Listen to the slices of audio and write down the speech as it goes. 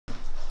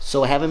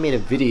So I haven't made a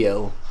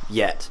video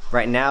yet.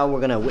 Right now we're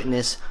gonna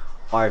witness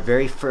our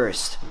very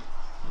first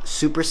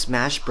Super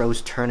Smash Bros.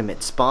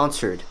 Tournament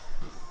sponsored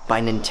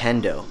by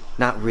Nintendo.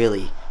 Not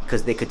really,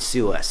 because they could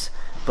sue us.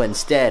 But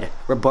instead,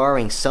 we're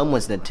borrowing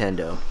someone's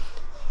Nintendo,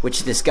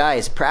 which this guy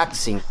is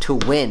practicing to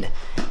win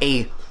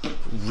a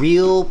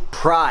real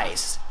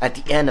prize at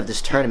the end of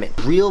this tournament.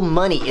 Real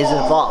money is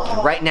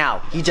involved. Right now,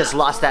 he just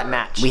lost that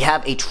match. We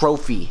have a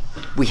trophy.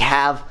 We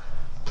have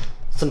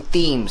some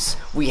themes.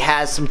 We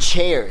have some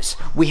chairs.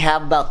 We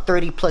have about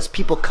 30 plus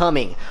people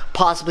coming,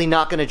 possibly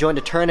not going to join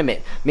the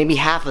tournament. Maybe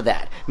half of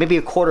that, maybe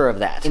a quarter of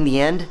that. In the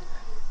end,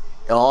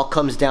 it all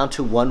comes down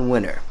to one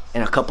winner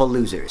and a couple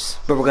losers.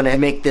 But we're going to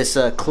make this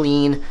a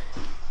clean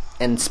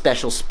and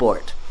special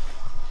sport.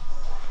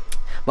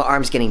 My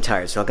arm's getting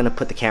tired, so I'm going to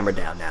put the camera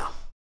down now.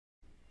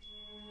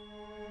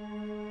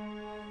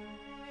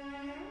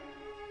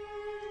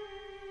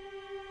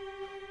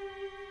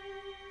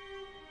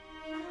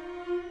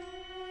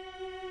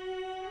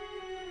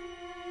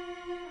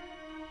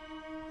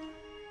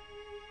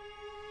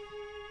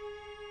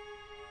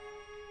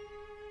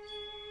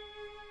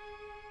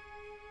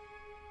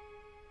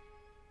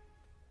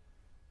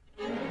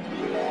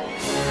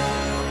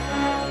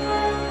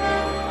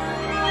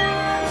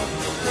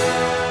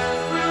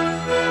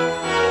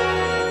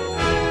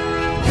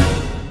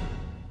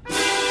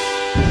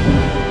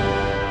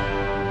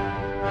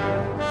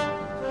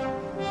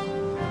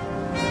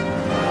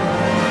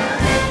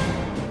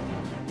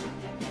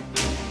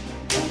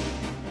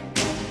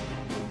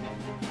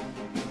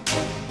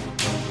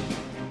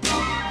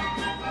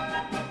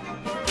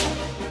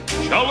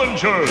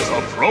 Challengers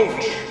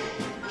approach.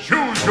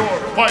 Choose your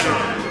fighter.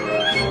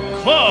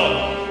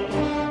 Cloud,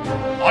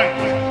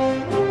 Ike,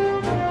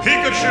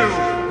 Pikachu,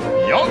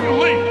 Young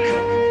Link,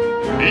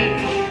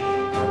 Peach,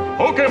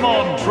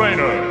 Pokémon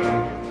Trainer,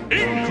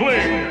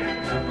 Inkling,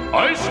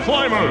 Ice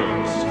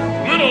Climbers,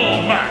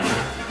 Little Mac,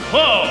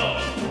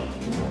 Cloud,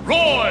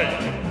 Roy,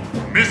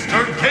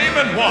 Mr.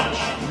 Game & Watch.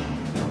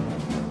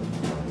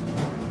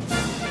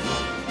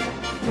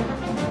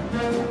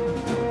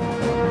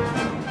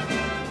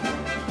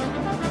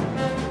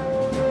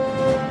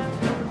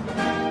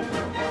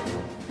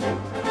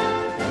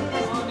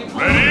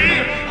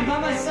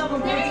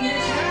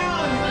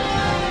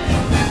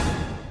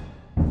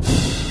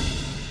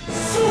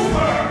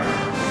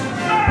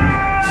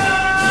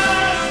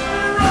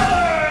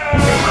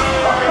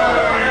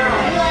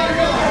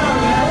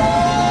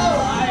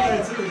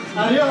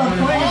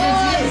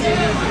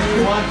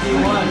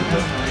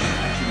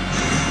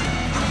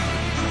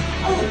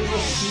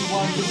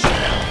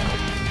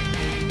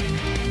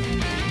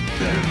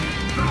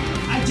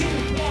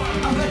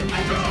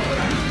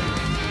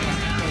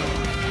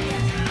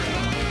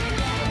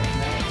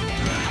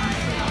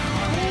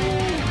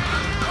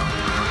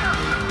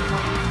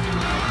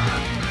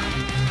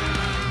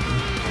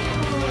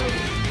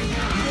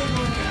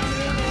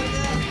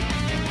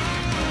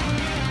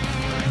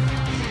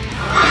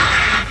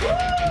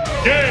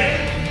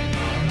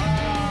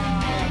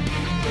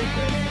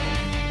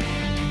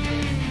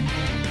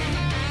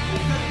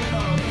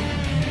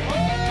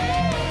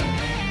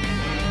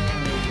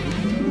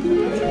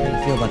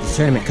 Feel about this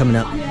tournament coming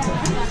up?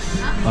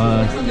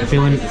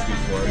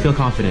 Feel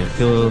confident.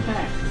 Feel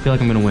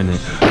like I'm gonna win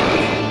it.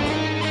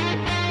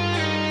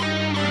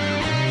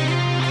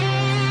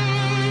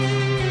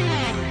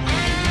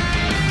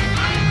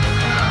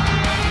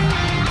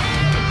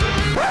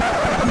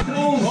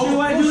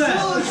 Why do that?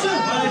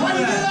 Why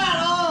do that?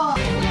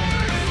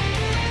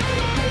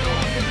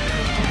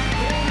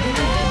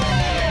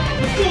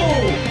 Let's go!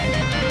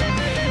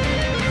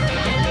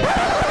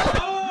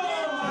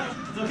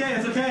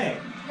 It's okay.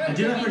 I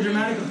did that for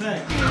dramatic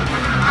effect.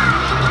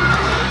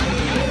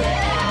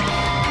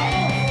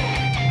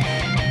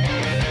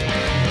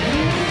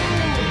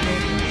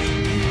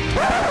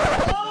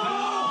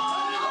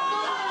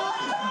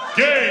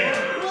 Game!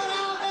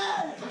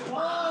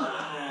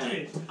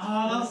 Why?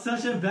 Oh, that was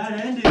such a bad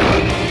ending.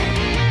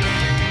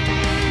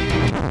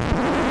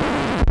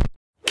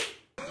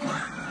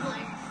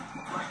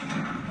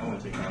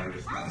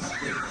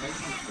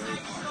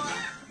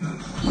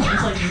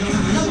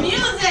 The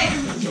music!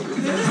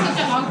 This is such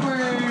an awkward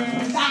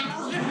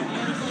background.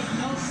 There's like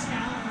no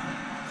sound.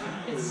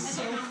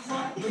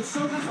 It's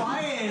so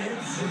quiet.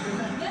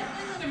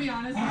 To be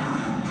honest.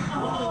 Oh,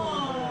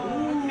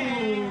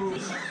 okay.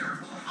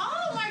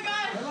 Oh my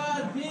god! Come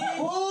on, Pete!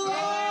 Oh,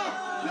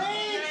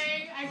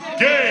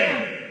 Game!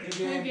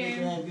 Good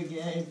game. Good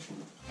game.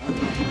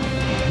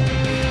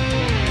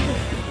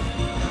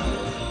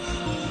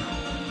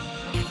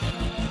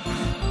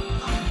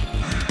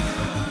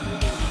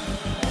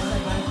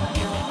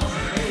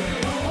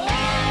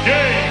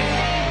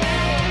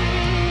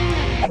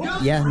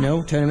 Yeah,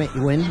 no, tournament,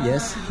 you win,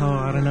 yes. Oh,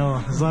 I don't know.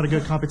 There's a lot of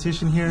good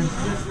competition here.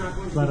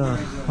 A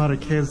lot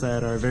of kids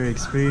that are very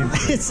experienced.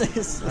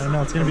 I don't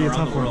know, it's going to be a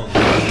tough one.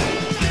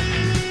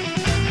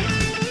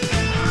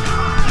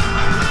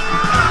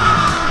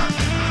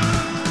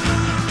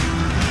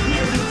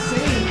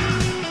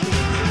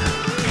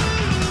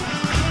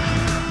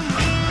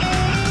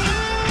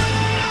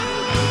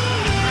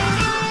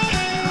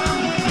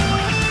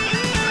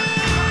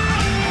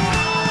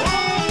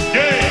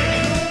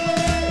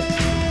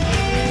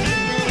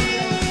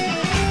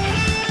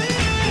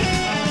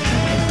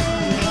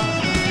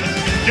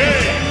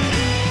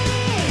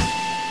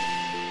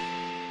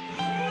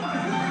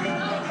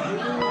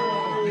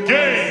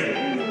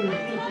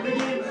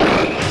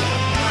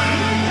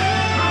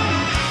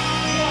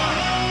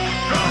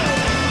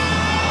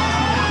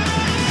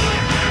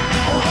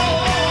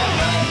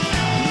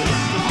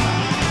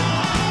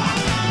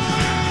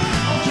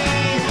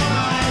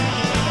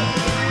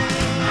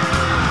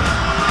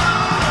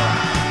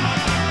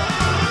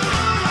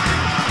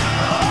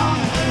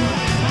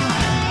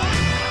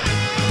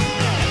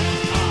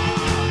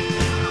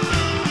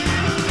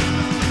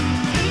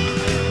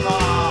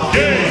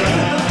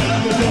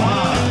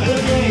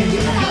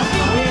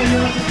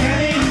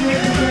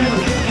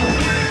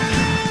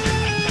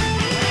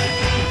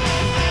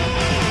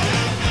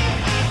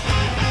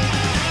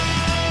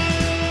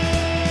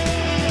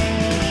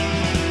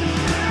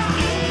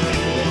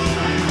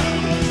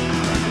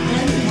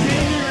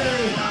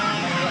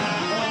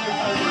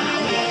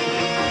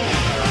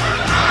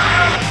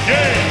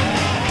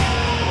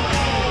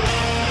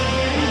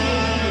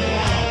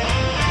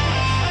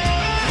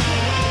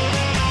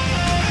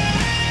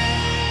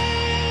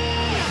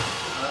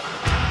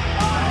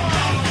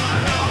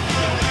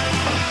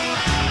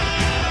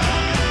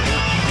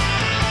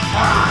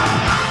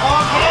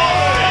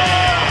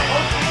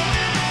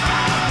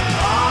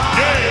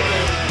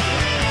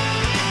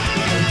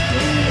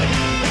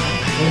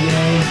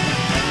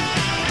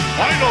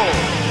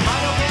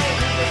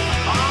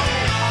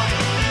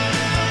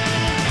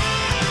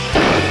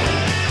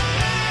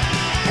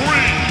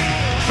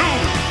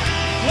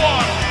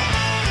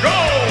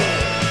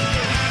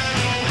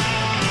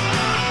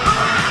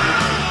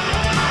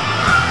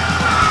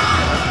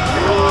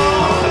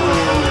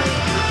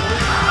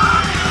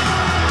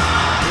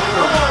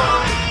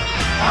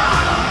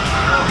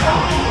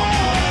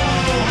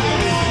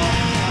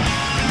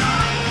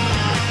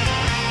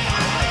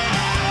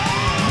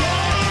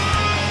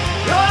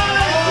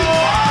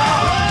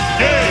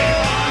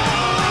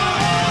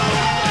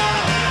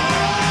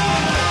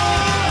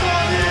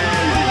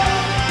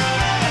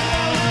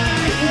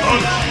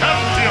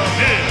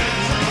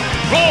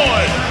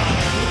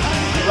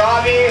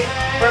 Bobby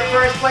for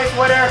first place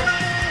winner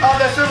of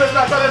the Super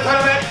Smash Bros.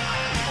 Tournament.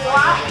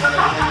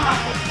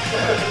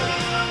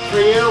 For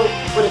you,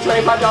 with a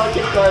 $25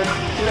 gift card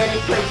to any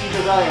place you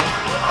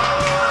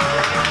desire.